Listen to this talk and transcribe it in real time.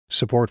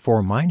Support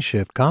for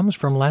Mindshift comes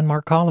from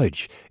Landmark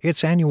College.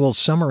 Its annual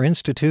Summer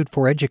Institute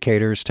for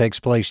Educators takes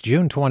place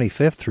June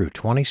 25th through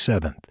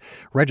 27th.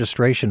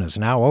 Registration is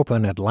now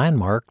open at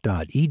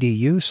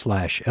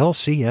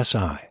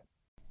landmark.edu/LCSI.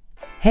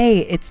 Hey,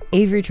 it's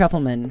Avery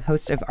Trufelman,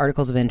 host of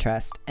Articles of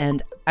Interest,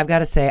 and I've got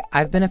to say,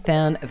 I've been a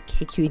fan of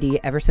KQED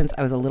ever since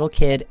I was a little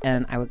kid,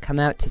 and I would come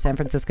out to San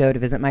Francisco to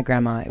visit my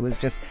grandma. It was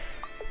just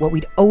what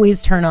we'd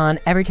always turn on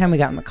every time we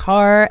got in the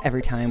car,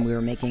 every time we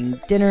were making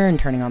dinner and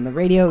turning on the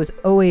radio. It was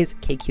always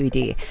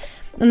KQED.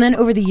 And then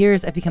over the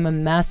years, I've become a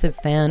massive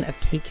fan of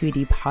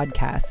KQED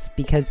podcasts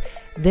because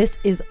this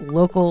is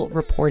local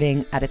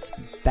reporting at its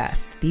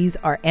best. These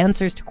are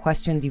answers to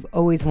questions you've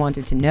always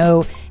wanted to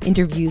know,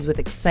 interviews with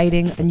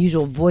exciting,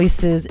 unusual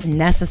voices,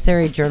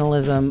 necessary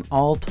journalism,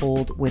 all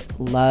told with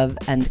love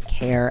and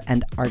care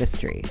and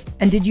artistry.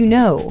 And did you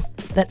know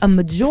that a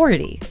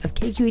majority of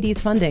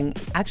KQED's funding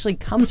actually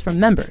comes from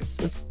members?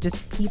 It's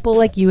just people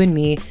like you and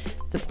me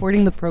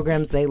supporting the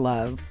programs they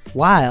love,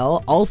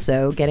 while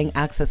also getting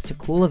access to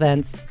cool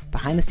events,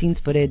 behind-the-scenes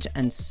footage,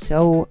 and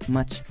so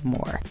much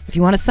more. If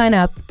you want to sign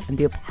up and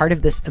be a part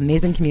of this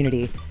amazing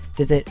community,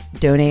 visit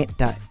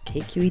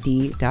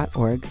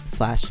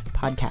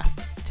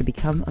donate.kqed.org/podcasts to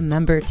become a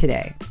member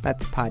today.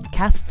 That's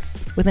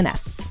podcasts with an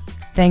S.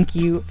 Thank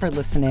you for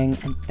listening,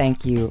 and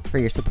thank you for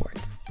your support.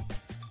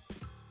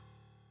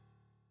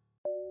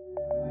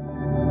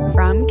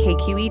 From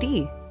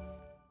KQED.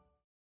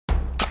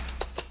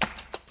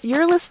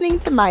 You're listening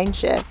to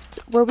Mindshift,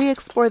 where we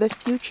explore the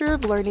future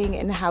of learning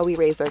and how we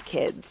raise our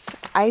kids.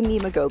 I'm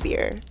Nima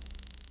Gobier.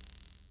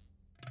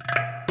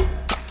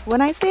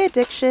 When I say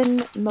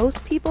addiction,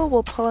 most people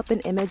will pull up an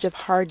image of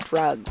hard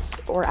drugs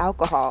or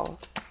alcohol.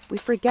 We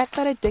forget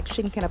that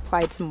addiction can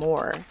apply to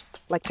more,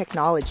 like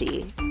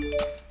technology.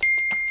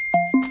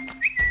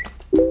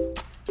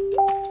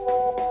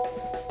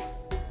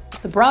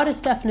 The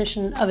broadest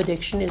definition of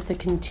addiction is the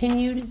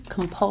continued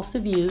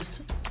compulsive use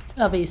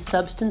of a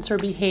substance or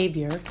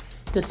behavior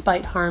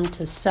despite harm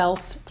to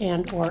self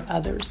and or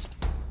others.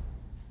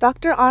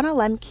 Dr. Anna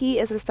Lembke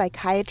is a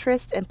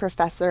psychiatrist and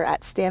professor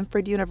at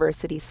Stanford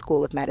University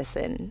School of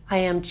Medicine. I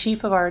am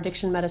chief of our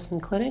addiction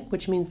medicine clinic,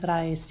 which means that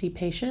I see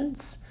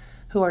patients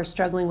who are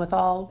struggling with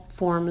all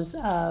forms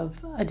of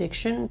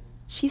addiction.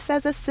 She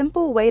says a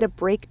simple way to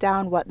break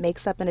down what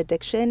makes up an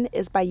addiction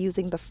is by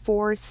using the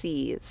 4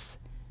 C's: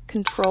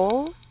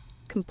 control,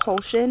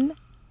 compulsion,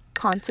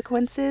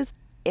 consequences,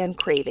 and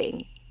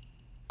craving.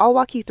 I'll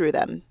walk you through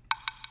them.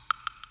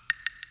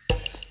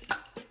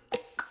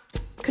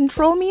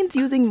 Control means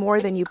using more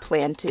than you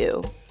plan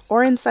to,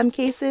 or in some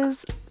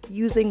cases,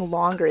 using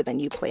longer than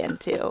you plan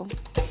to.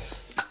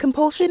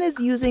 Compulsion is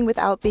using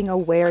without being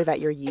aware that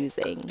you're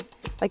using,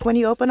 like when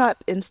you open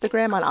up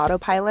Instagram on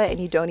autopilot and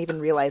you don't even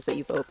realize that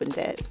you've opened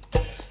it.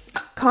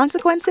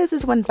 Consequences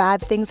is when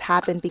bad things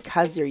happen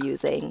because you're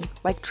using,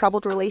 like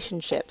troubled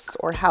relationships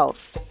or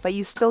health, but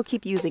you still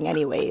keep using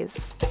anyways.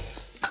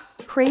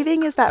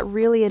 Craving is that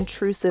really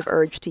intrusive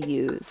urge to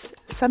use.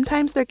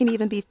 Sometimes there can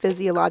even be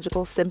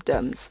physiological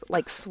symptoms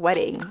like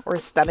sweating or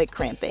stomach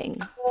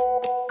cramping.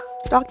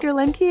 Dr.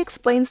 Lembke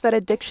explains that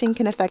addiction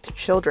can affect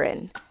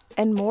children,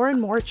 and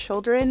more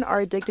children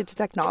are addicted to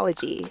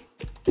technology.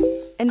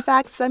 In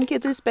fact, some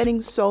kids are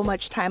spending so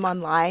much time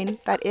online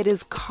that it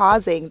is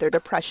causing their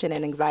depression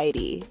and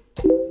anxiety.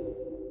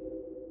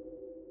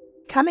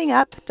 Coming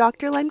up,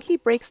 Dr.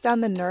 Lembke breaks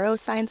down the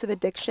neuroscience of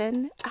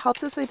addiction,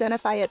 helps us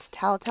identify its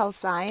telltale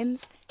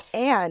signs,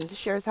 and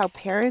shares how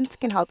parents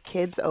can help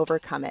kids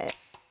overcome it.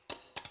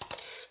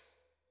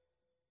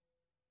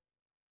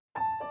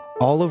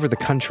 All over the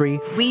country,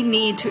 We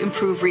need to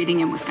improve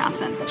reading in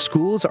Wisconsin.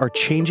 schools are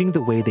changing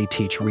the way they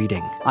teach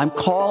reading. I'm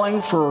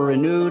calling for a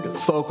renewed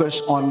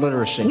focus on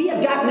literacy. We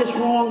have gotten this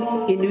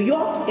wrong in New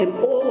York and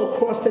all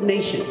across the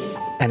nation.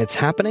 And it's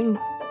happening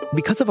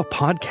because of a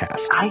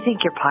podcast. I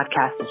think your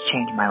podcast has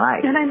changed my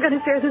life. And I'm going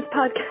to share this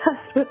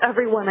podcast with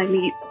everyone I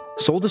meet.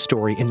 Sold a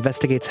Story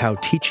investigates how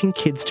teaching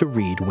kids to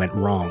read went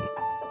wrong.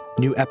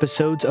 New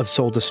episodes of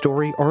Sold a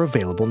Story are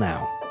available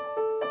now.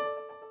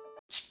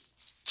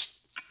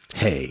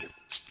 Hey,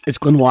 it's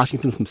Glenn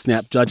Washington from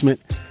Snap Judgment.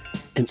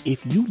 And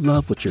if you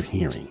love what you're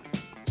hearing,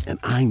 and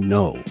I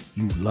know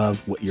you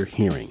love what you're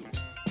hearing,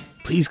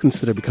 please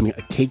consider becoming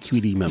a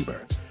KQED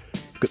member.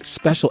 Get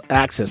special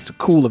access to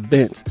cool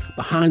events,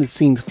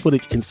 behind-the-scenes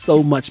footage, and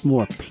so much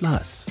more.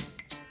 Plus,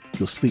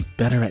 you'll sleep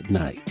better at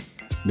night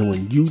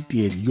knowing you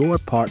did your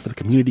part for the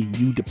community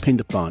you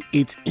depend upon.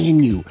 It's in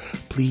you.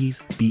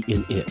 Please be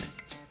in it.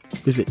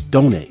 Visit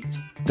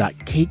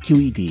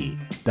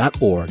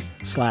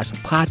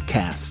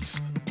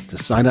donate.kqed.org/podcasts to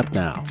sign up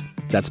now.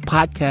 That's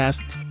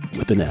podcast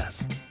with an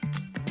S.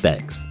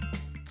 Thanks.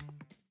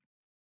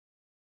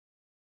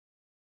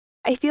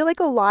 I feel like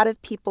a lot of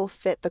people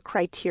fit the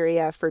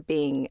criteria for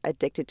being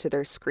addicted to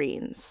their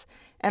screens.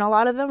 And a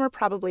lot of them are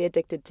probably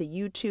addicted to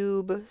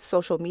YouTube,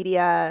 social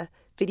media,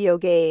 video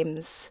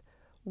games.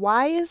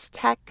 Why is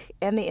tech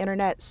and the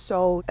internet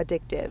so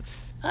addictive?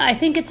 I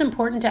think it's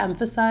important to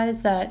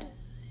emphasize that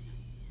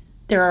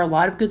There are a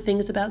lot of good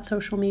things about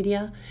social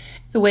media.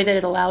 The way that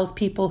it allows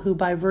people who,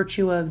 by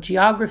virtue of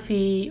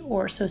geography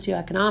or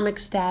socioeconomic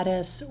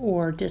status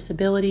or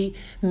disability,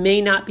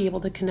 may not be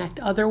able to connect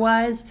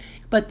otherwise.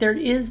 But there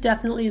is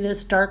definitely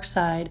this dark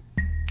side.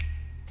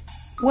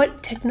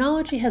 What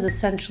technology has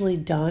essentially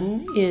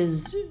done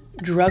is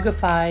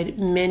drugified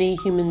many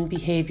human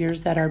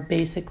behaviors that are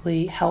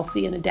basically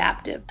healthy and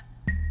adaptive.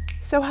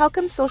 So how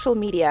come social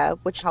media,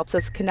 which helps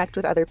us connect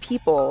with other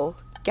people,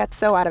 gets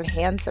so out of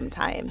hand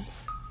sometimes?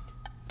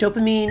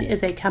 Dopamine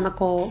is a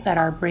chemical that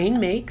our brain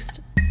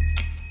makes.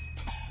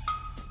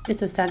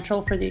 It's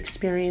essential for the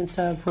experience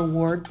of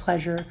reward,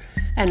 pleasure,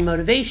 and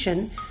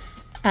motivation.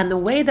 And the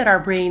way that our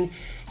brain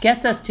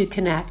gets us to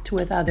connect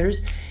with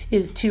others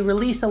is to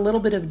release a little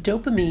bit of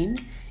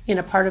dopamine in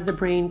a part of the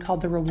brain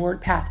called the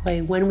reward pathway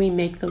when we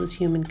make those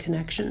human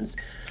connections.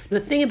 The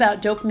thing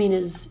about dopamine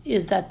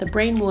is that the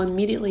brain will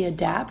immediately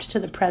adapt to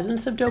the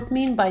presence of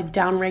dopamine by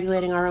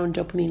downregulating our own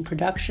dopamine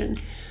production.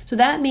 So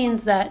that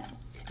means that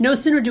no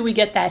sooner do we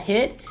get that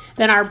hit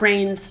than our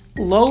brains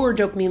lower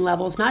dopamine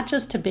levels, not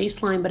just to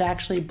baseline, but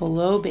actually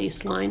below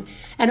baseline.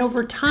 And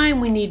over time,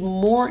 we need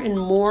more and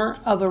more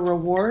of a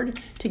reward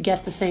to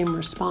get the same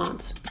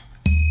response.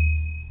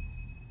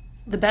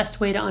 The best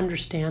way to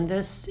understand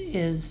this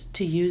is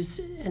to use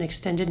an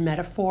extended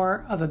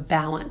metaphor of a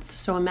balance.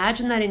 So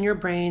imagine that in your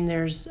brain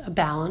there's a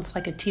balance,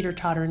 like a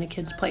teeter-totter in a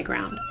kid's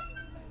playground.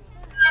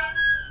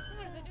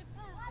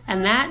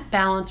 And that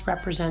balance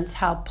represents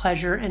how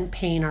pleasure and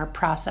pain are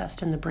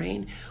processed in the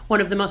brain. One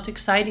of the most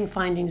exciting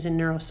findings in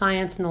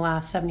neuroscience in the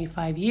last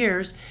 75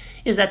 years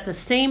is that the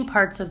same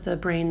parts of the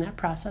brain that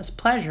process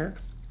pleasure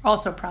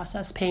also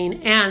process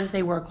pain, and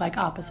they work like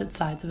opposite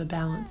sides of a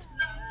balance.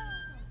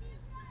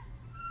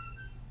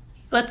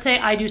 Let's say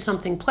I do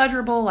something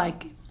pleasurable,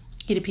 like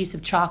eat a piece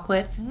of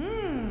chocolate.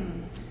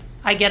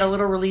 I get a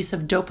little release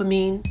of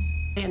dopamine,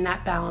 and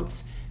that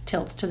balance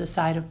tilts to the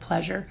side of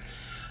pleasure.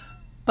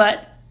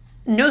 But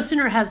no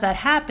sooner has that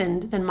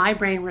happened than my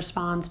brain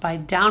responds by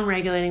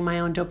downregulating my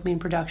own dopamine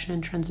production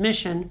and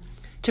transmission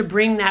to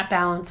bring that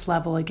balance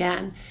level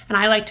again. And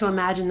I like to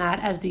imagine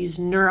that as these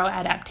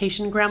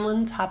neuroadaptation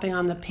gremlins hopping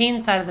on the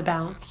pain side of the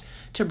balance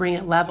to bring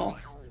it level.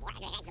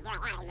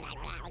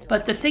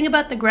 But the thing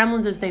about the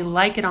gremlins is they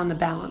like it on the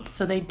balance,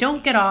 so they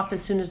don't get off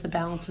as soon as the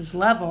balance is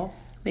level.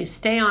 They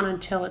stay on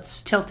until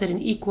it's tilted an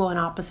equal and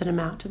opposite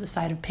amount to the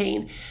side of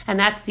pain. And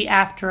that's the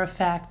after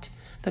effect,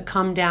 the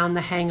come down,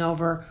 the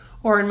hangover,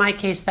 or in my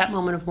case, that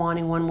moment of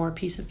wanting one more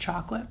piece of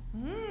chocolate.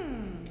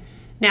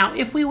 Now,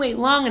 if we wait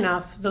long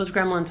enough, those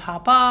gremlins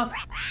hop off,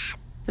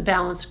 the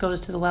balance goes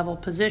to the level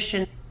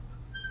position,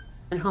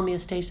 and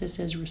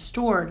homeostasis is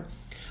restored.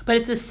 But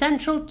it's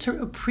essential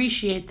to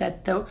appreciate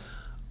that the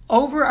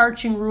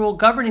overarching rule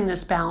governing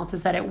this balance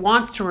is that it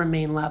wants to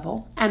remain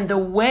level, and the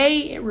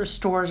way it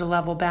restores a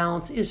level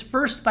balance is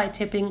first by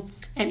tipping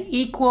an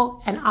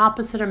equal and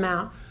opposite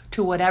amount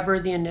to whatever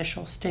the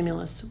initial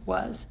stimulus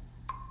was.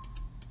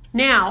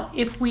 Now,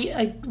 if we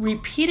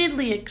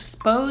repeatedly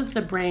expose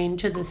the brain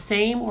to the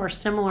same or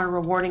similar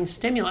rewarding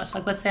stimulus,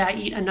 like let's say I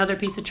eat another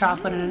piece of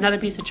chocolate and another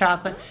piece of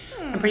chocolate,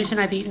 and pretty soon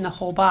I've eaten the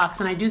whole box,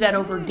 and I do that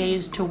over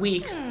days to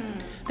weeks,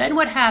 then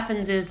what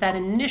happens is that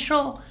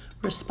initial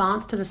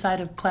response to the side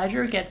of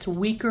pleasure gets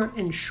weaker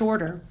and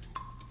shorter,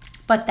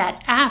 but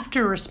that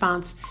after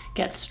response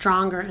gets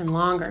stronger and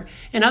longer.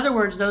 In other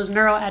words, those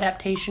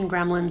neuroadaptation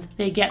gremlins,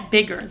 they get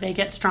bigger, they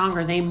get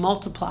stronger, they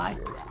multiply.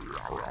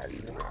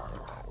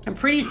 And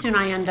pretty soon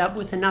I end up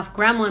with enough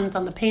gremlins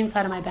on the pain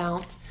side of my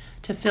balance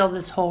to fill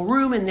this whole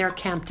room, and they're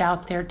camped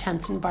out there,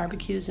 tents and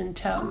barbecues in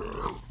tow.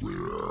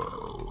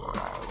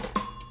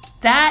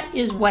 That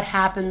is what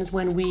happens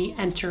when we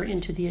enter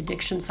into the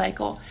addiction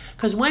cycle.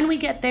 Because when we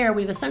get there,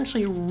 we've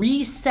essentially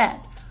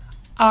reset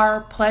our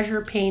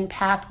pleasure-pain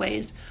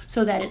pathways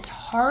so that it's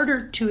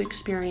harder to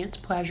experience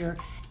pleasure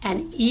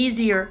and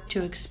easier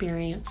to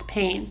experience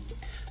pain.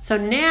 So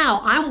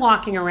now I'm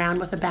walking around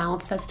with a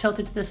balance that's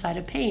tilted to the side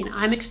of pain.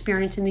 I'm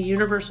experiencing the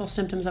universal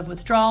symptoms of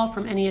withdrawal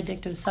from any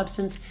addictive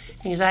substance,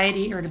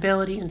 anxiety,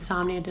 irritability,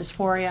 insomnia,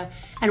 dysphoria.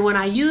 And when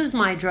I use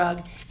my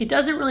drug, it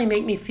doesn't really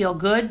make me feel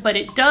good, but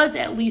it does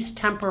at least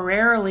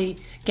temporarily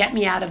get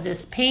me out of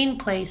this pain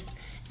place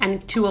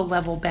and to a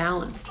level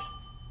balance.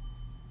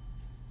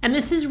 And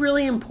this is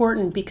really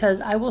important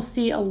because I will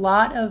see a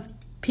lot of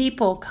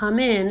people come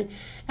in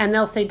and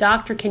they'll say,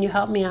 "Doctor, can you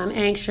help me? I'm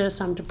anxious,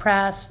 I'm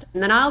depressed."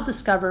 And then I'll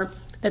discover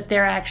that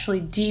they're actually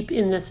deep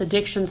in this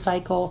addiction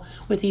cycle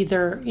with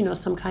either,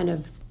 some kind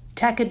of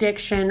tech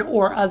addiction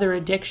or other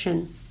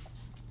addiction.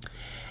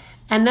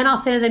 And then I'll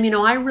say to them,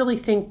 I really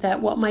think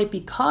that what might be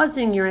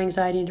causing your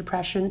anxiety and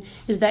depression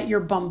is that you're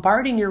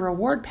bombarding your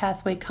reward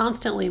pathway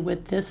constantly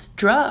with this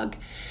drug.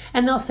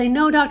 And they'll say,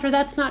 "No, doctor,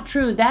 that's not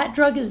true. That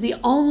drug is the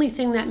only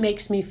thing that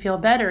makes me feel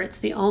better. It's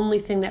the only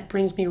thing that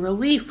brings me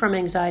relief from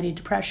anxiety and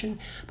depression."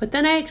 But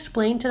then I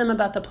explain to them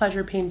about the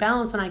pleasure-pain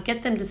balance, and I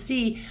get them to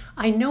see,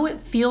 I know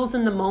it feels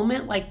in the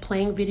moment like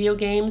playing video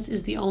games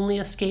is the only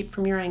escape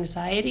from your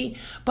anxiety,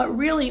 but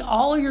really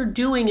all you're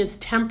doing is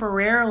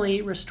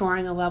temporarily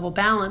restoring a level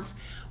balance.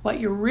 What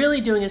you're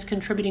really doing is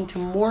contributing to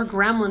more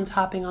gremlins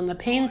hopping on the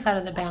pain side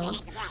of the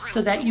balance,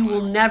 so that you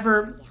will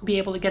never be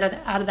able to get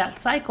out of that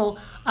cycle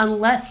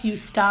unless you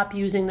stop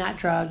using that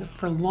drug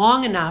for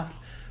long enough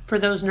for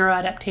those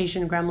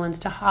neuroadaptation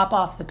gremlins to hop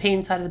off the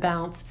pain side of the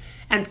balance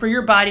and for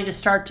your body to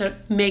start to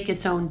make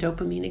its own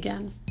dopamine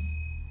again.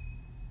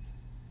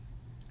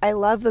 I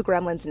love the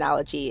gremlins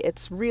analogy.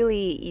 It's really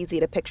easy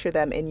to picture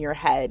them in your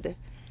head.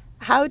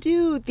 How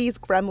do these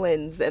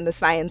gremlins and the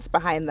science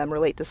behind them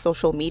relate to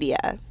social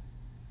media?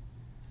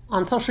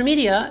 On social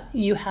media,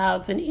 you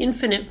have an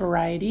infinite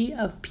variety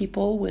of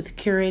people with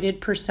curated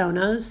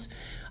personas,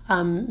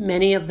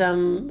 many of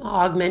them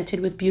augmented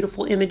with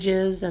beautiful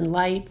images and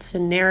lights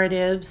and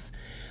narratives.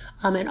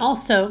 And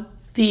also,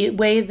 the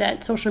way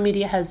that social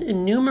media has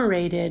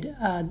enumerated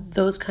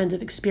those kinds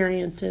of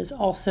experiences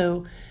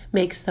also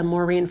makes them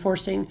more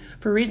reinforcing.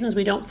 For reasons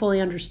we don't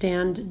fully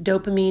understand,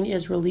 dopamine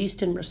is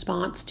released in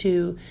response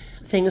to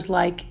things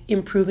like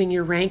improving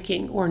your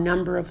ranking or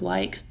number of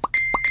likes.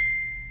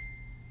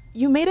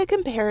 You made a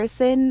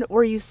comparison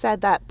where you said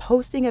that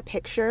posting a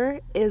picture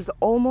is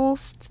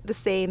almost the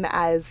same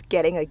as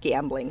getting a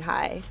gambling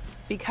high,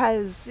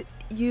 because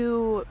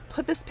you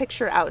put this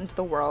picture out into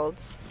the world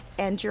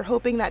and you're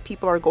hoping that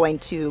people are going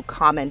to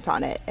comment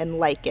on it and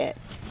like it.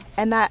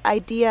 And that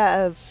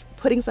idea of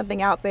putting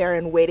something out there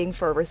and waiting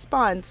for a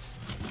response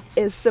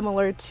is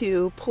similar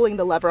to pulling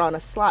the lever on a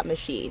slot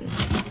machine.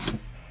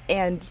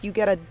 And you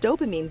get a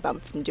dopamine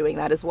bump from doing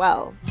that as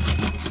well.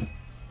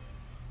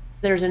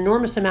 There's an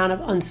enormous amount of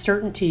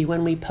uncertainty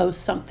when we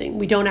post something.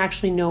 We don't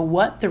actually know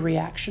what the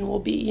reaction will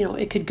be.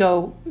 It could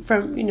go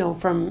from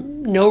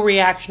no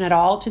reaction at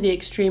all to the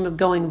extreme of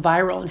going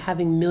viral and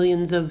having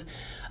millions of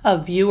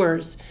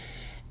viewers.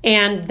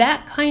 And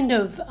that kind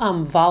of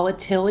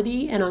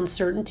volatility and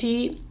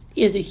uncertainty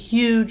is a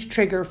huge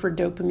trigger for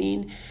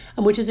dopamine,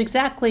 which is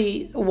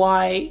exactly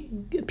why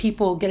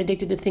people get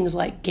addicted to things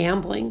like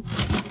gambling.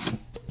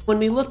 When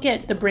we look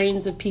at the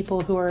brains of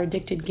people who are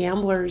addicted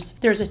gamblers,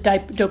 there's a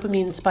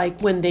dopamine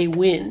spike when they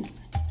win,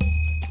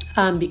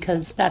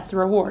 because that's the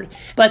reward.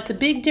 But the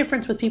big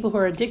difference with people who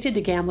are addicted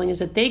to gambling is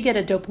that they get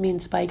a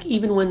dopamine spike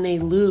even when they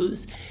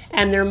lose.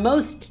 And their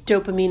most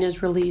dopamine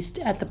is released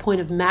at the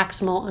point of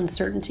maximal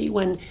uncertainty,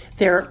 when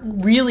they're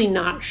really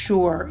not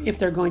sure if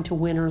they're going to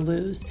win or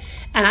lose.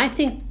 And I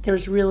think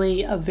there's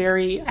really a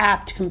very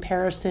apt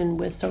comparison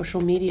with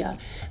social media,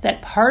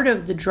 that part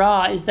of the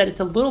draw is that it's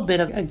a little bit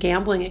of a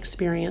gambling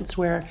experience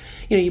where,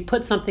 you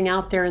put something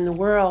out there in the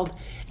world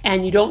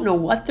and you don't know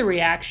what the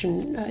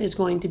reaction is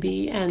going to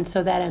be. And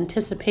so that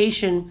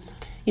anticipation,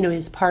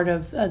 is part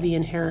of the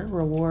inherent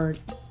reward.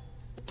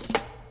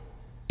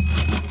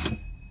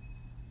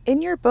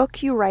 In your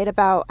book, you write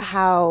about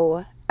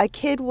how a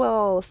kid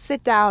will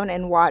sit down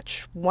and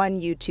watch one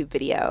YouTube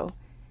video,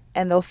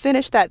 and they'll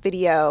finish that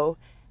video,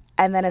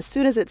 and then as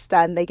soon as it's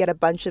done, they get a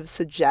bunch of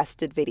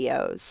suggested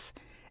videos.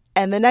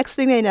 And the next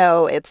thing they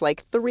know, it's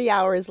like 3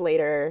 hours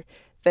later,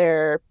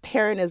 their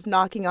parent is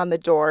knocking on the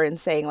door and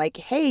saying like,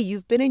 hey,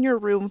 you've been in your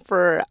room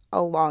for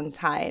a long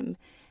time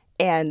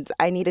and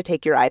I need to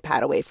take your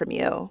iPad away from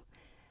you.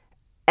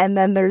 And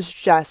then there's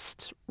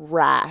just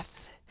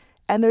wrath.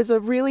 And there's a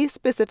really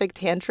specific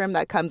tantrum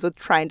that comes with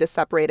trying to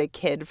separate a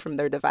kid from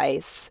their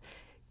device.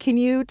 Can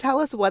you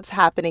tell us what's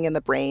happening in the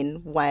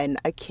brain when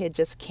a kid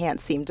just can't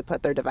seem to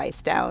put their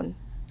device down?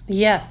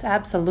 Yes,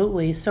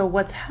 absolutely. So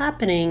what's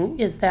happening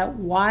is that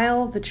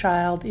while the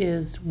child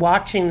is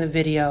watching the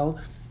video,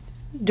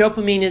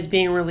 dopamine is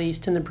being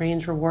released in the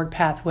brain's reward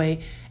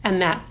pathway, and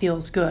that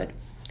feels good.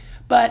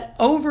 But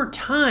over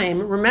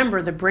time,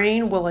 remember, the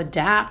brain will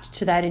adapt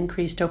to that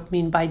increased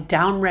dopamine by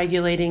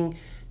downregulating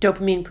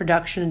dopamine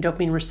production and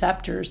dopamine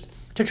receptors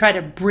to try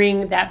to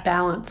bring that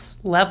balance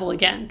level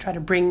again, try to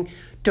bring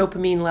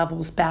dopamine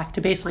levels back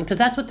to baseline, because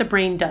that's what the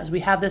brain does.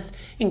 We have this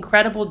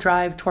incredible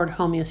drive toward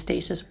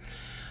homeostasis.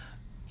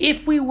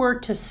 If we were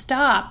to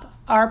stop,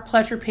 our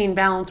pleasure-pain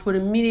balance would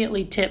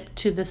immediately tip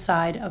to the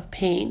side of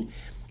pain.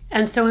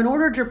 And so in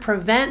order to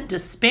prevent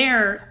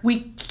despair,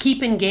 we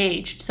keep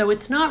engaged. So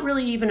it's not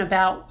really even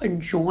about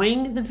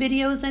enjoying the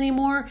videos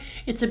anymore.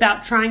 It's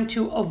about trying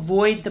to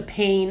avoid the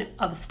pain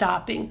of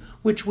stopping,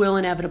 which will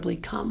inevitably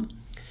come.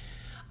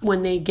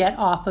 When they get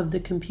off of the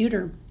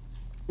computer,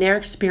 they're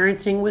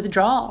experiencing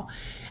withdrawal.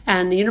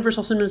 And the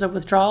universal symptoms of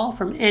withdrawal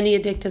from any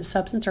addictive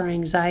substance are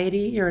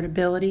anxiety,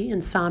 irritability,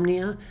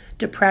 insomnia,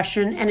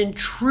 depression, and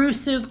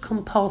intrusive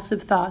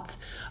compulsive thoughts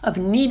of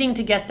needing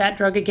to get that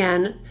drug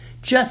again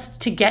just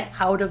to get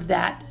out of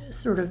that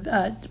sort of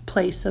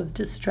place of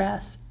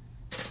distress.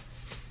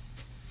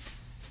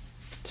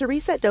 To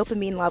reset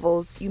dopamine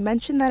levels, you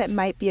mentioned that it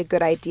might be a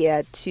good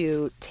idea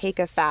to take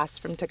a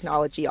fast from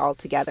technology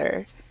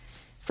altogether.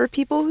 For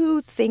people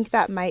who think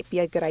that might be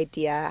a good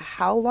idea,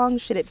 how long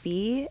should it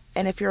be?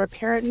 And if you're a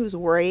parent who's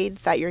worried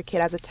that your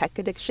kid has a tech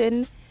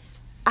addiction,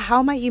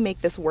 how might you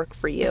make this work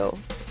for you?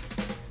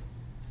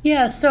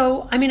 Yeah,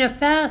 so, a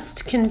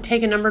fast can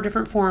take a number of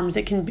different forms.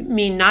 It can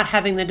mean not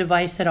having the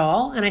device at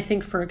all, and I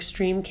think for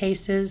extreme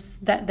cases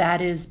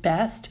that is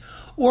best.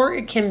 Or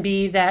it can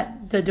be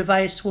that the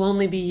device will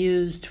only be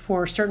used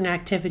for certain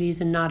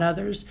activities and not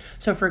others.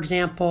 So for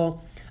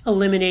example,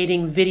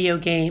 eliminating video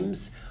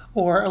games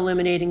or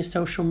eliminating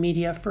social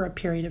media for a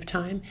period of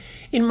time.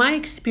 In my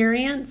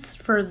experience,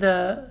 for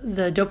the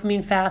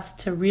dopamine fast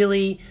to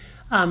really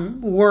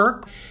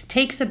work,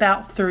 takes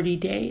about 30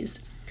 days.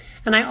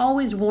 And I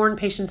always warn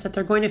patients that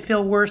they're going to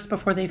feel worse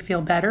before they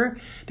feel better,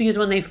 because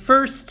when they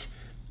first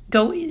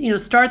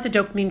start the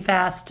dopamine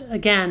fast,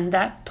 again,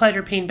 that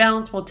pleasure-pain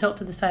balance will tilt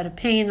to the side of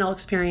pain. They'll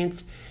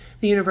experience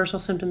the universal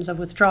symptoms of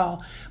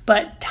withdrawal.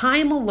 But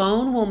time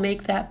alone will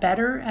make that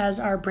better as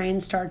our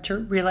brains start to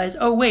realize,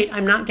 oh, wait,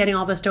 I'm not getting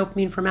all this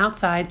dopamine from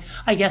outside.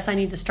 I guess I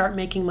need to start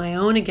making my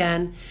own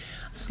again.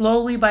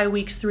 Slowly by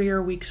weeks 3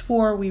 or weeks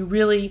 4, we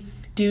really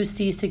do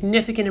see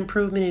significant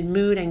improvement in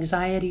mood,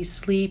 anxiety,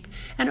 sleep,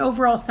 and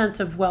overall sense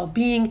of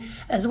well-being,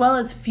 as well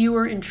as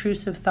fewer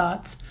intrusive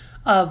thoughts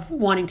of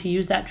wanting to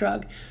use that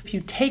drug. If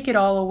you take it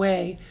all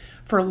away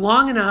for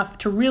long enough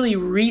to really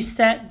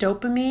reset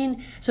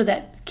dopamine so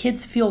that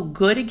kids feel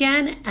good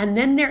again, and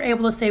then they're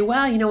able to say,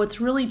 well, it's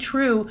really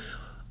true.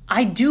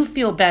 I do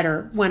feel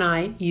better when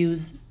I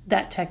use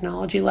that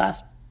technology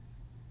less.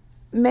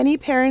 Many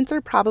parents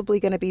are probably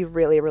going to be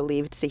really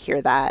relieved to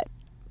hear that.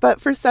 But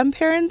for some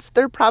parents,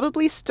 they're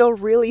probably still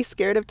really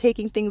scared of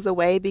taking things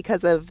away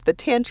because of the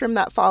tantrum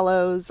that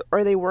follows,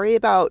 or they worry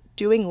about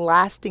doing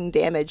lasting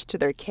damage to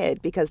their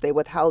kid because they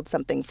withheld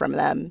something from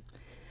them.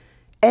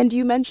 And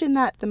you mentioned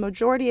that the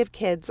majority of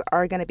kids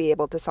are going to be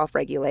able to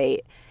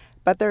self-regulate,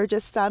 but there are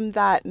just some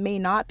that may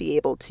not be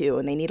able to,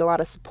 and they need a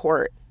lot of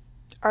support.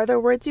 Are there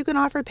words you can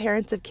offer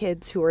parents of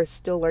kids who are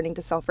still learning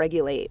to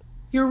self-regulate?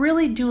 You're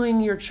really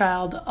doing your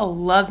child a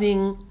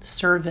loving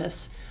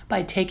service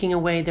by taking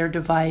away their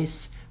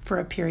device for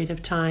a period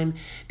of time,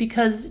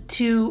 because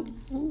to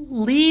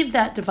leave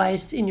that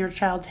device in your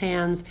child's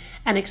hands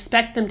and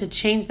expect them to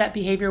change that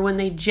behavior when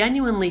they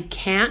genuinely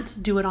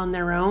can't do it on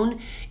their own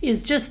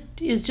is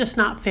just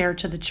not fair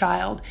to the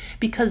child,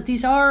 because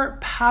these are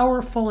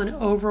powerful and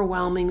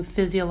overwhelming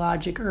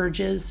physiologic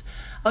urges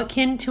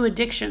akin to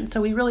addiction.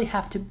 So we really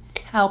have to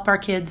help our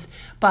kids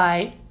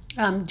by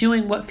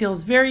doing what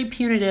feels very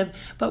punitive,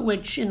 but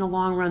which in the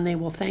long run they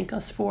will thank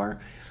us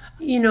for.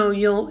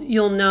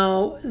 You'll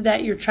know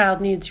that your child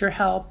needs your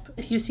help.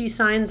 If you see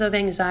signs of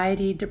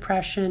anxiety,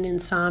 depression,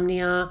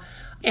 insomnia,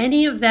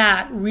 any of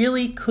that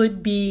really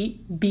could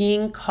be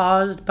being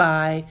caused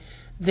by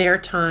their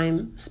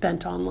time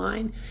spent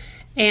online.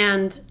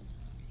 And,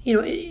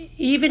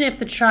 even if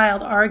the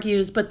child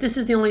argues, but this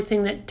is the only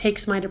thing that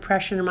takes my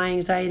depression or my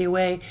anxiety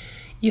away,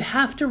 you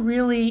have to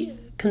really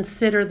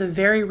consider the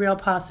very real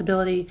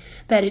possibility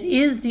that it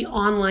is the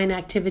online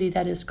activity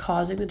that is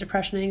causing the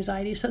depression and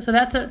anxiety. So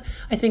that's,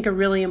 I think, a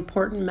really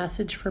important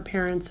message for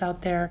parents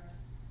out there.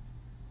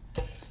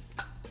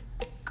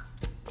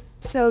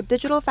 So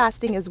digital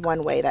fasting is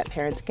one way that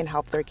parents can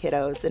help their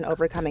kiddos in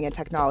overcoming a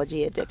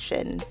technology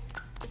addiction.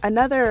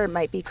 Another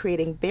might be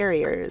creating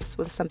barriers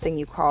with something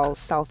you call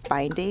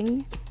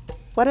self-binding.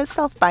 What does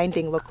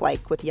self-binding look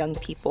like with young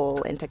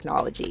people and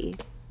technology?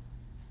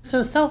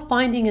 So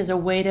self-binding is a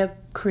way to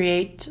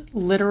create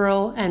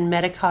literal and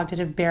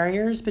metacognitive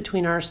barriers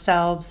between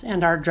ourselves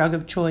and our drug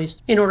of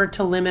choice in order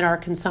to limit our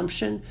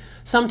consumption.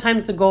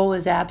 Sometimes the goal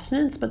is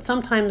abstinence, but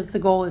sometimes the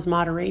goal is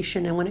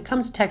moderation. And when it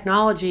comes to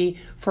technology,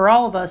 for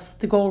all of us,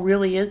 the goal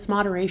really is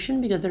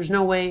moderation, because there's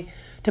no way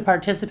to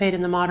participate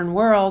in the modern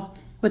world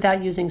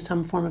without using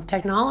some form of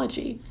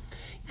technology.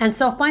 And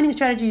self-binding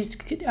strategies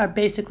are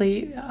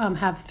basically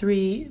have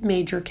 3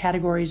 major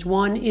categories.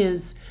 One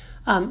is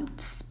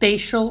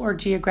spatial or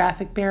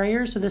geographic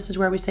barriers. So this is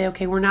where we say,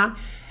 okay, we're not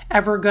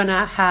ever going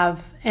to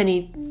have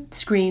any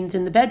screens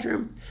in the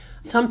bedroom.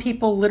 Some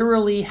people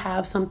literally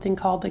have something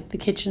called like the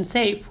kitchen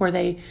safe, where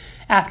they,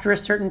 after a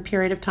certain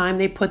period of time,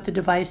 they put the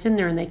device in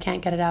there and they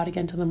can't get it out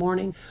again till the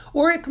morning.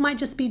 Or it might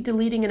just be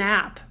deleting an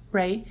app,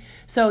 right?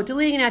 So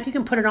deleting an app, you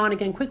can put it on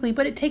again quickly,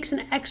 but it takes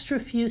an extra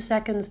few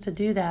seconds to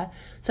do that,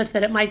 such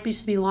that it might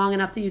just be long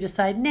enough that you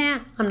decide, nah,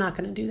 I'm not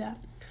going to do that.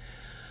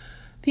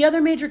 The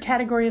other major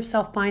category of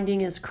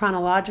self-binding is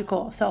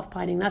chronological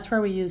self-binding. That's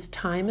where we use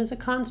time as a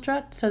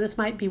construct. So this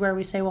might be where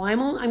we say, well,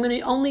 I'm going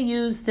to only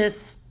use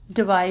this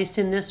device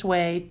in this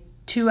way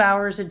 2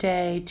 hours a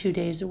day, 2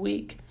 days a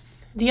week.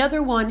 The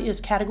other one is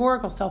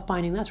categorical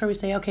self-binding. That's where we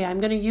say, okay, I'm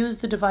going to use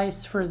the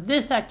device for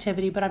this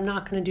activity, but I'm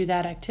not going to do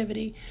that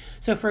activity.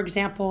 So for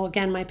example,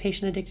 again, my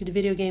patient addicted to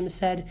video games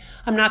said,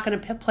 I'm not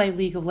going to play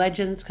League of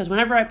Legends because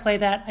whenever I play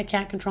that, I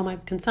can't control my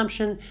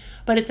consumption,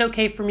 but it's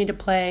okay for me to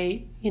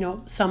play,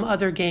 some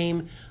other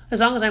game as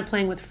long as I'm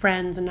playing with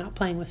friends and not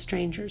playing with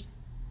strangers.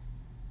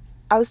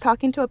 I was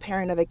talking to a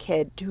parent of a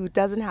kid who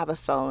doesn't have a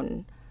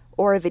phone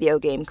or a video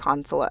game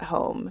console at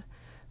home,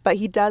 but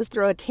he does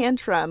throw a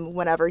tantrum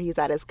whenever he's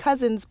at his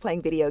cousin's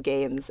playing video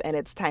games and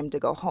it's time to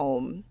go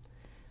home.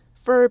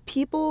 For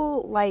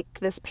people like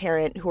this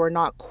parent who are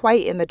not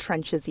quite in the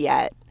trenches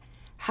yet,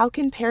 how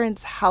can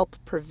parents help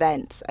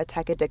prevent a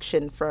tech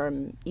addiction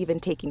from even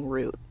taking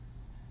root?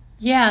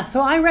 Yeah, so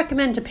I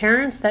recommend to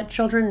parents that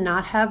children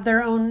not have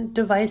their own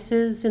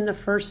devices in the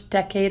first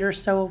decade or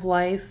so of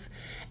life,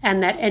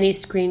 and that any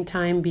screen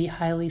time be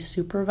highly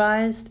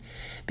supervised,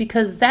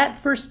 because that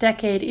first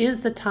decade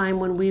is the time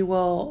when we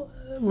will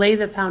lay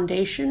the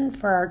foundation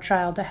for our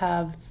child to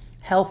have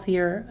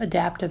healthier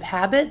adaptive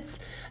habits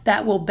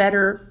that will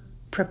better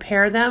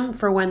prepare them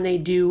for when they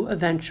do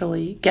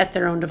eventually get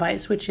their own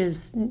device, which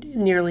is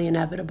nearly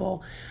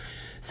inevitable.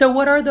 So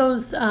what are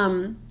those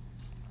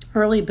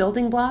early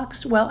building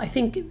blocks? Well, I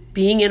think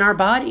being in our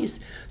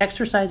bodies.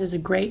 Exercise is a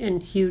great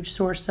and huge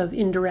source of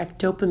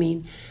indirect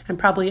dopamine, and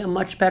probably a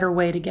much better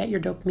way to get your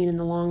dopamine in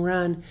the long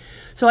run.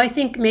 So I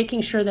think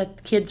making sure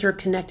that kids are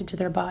connected to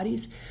their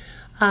bodies,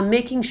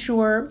 making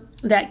sure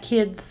that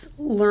kids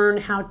learn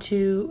how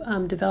to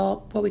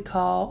develop what we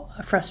call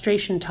a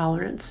frustration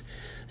tolerance.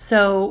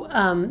 So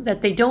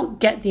that they don't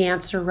get the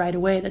answer right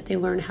away, that they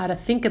learn how to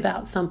think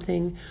about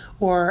something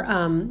or,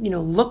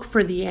 look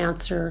for the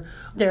answer.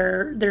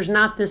 There's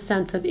not this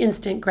sense of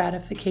instant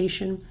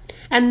gratification.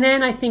 And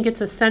then I think it's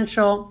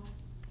essential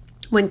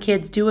when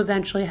kids do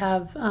eventually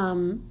have,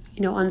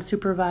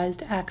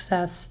 unsupervised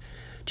access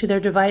to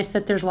their device,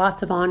 that there's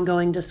lots of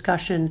ongoing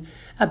discussion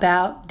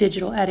about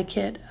digital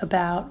etiquette,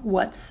 about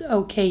what's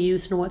okay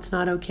use and what's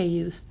not okay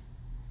use.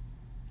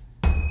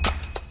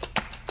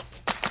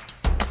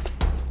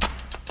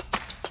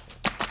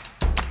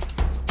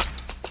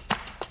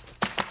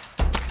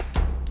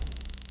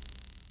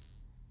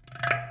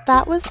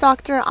 That was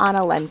Dr. Anna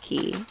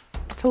Lembke.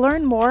 To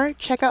learn more,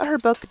 check out her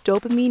book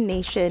Dopamine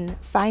Nation: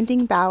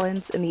 Finding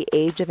Balance in the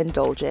Age of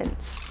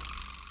Indulgence.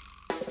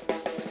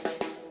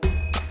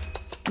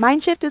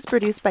 Mindshift is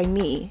produced by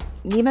me,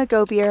 Nima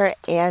Gobier,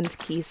 and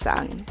Ki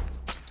Sung.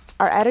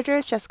 Our editor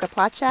is Jessica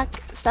Placzek.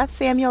 Seth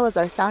Samuel is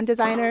our sound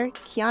designer.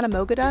 Kiana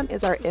Mogadam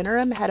is our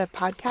interim head of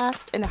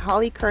podcast, and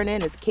Holly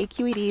Kernan is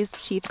KQED's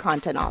chief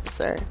content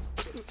officer.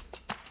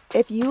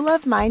 If you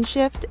love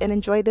Mindshift and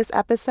enjoyed this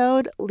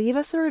episode, leave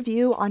us a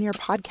review on your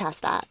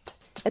podcast app.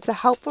 It's a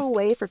helpful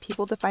way for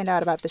people to find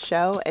out about the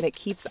show, and it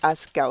keeps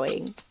us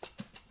going.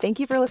 Thank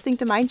you for listening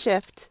to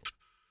Mindshift.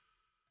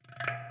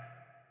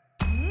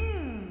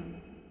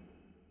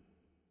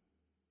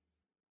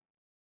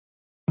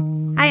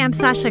 Hi, I'm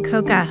Sasha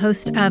Khokha,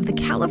 host of the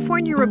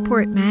California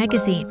Report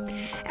magazine.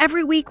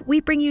 Every week,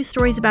 we bring you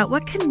stories about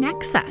what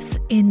connects us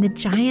in the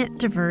giant,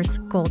 diverse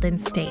Golden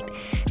State.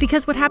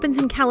 Because what happens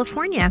in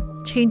California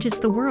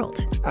changes the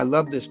world. I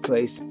love this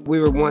place. We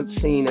were once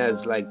seen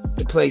as like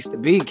the place to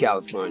be,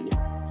 California.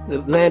 The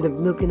land of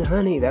milk and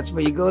honey. That's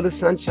where you go to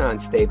Sunshine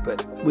State,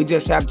 but we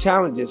just have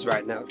challenges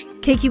right now.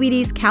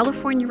 KQED's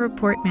California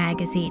Report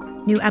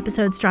magazine. New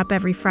episodes drop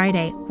every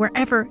Friday,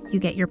 wherever you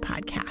get your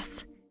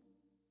podcasts.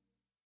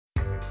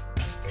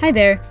 Hi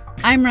there,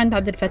 I'm Rand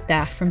Abdel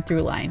Fattah from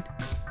Throughline.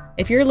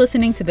 If you're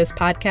listening to this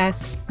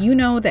podcast, you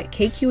know that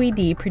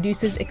KQED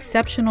produces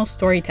exceptional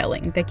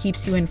storytelling that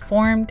keeps you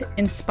informed,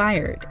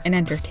 inspired, and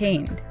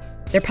entertained.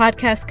 Their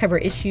podcasts cover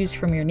issues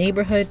from your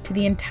neighborhood to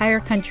the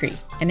entire country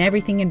and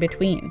everything in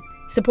between.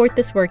 Support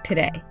this work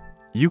today.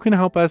 You can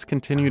help us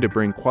continue to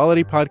bring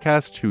quality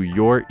podcasts to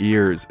your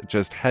ears.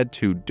 Just head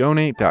to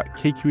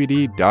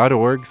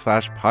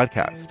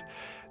donate.kqed.org/podcast.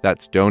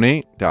 That's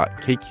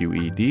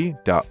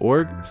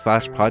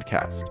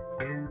donate.kqed.org/podcast.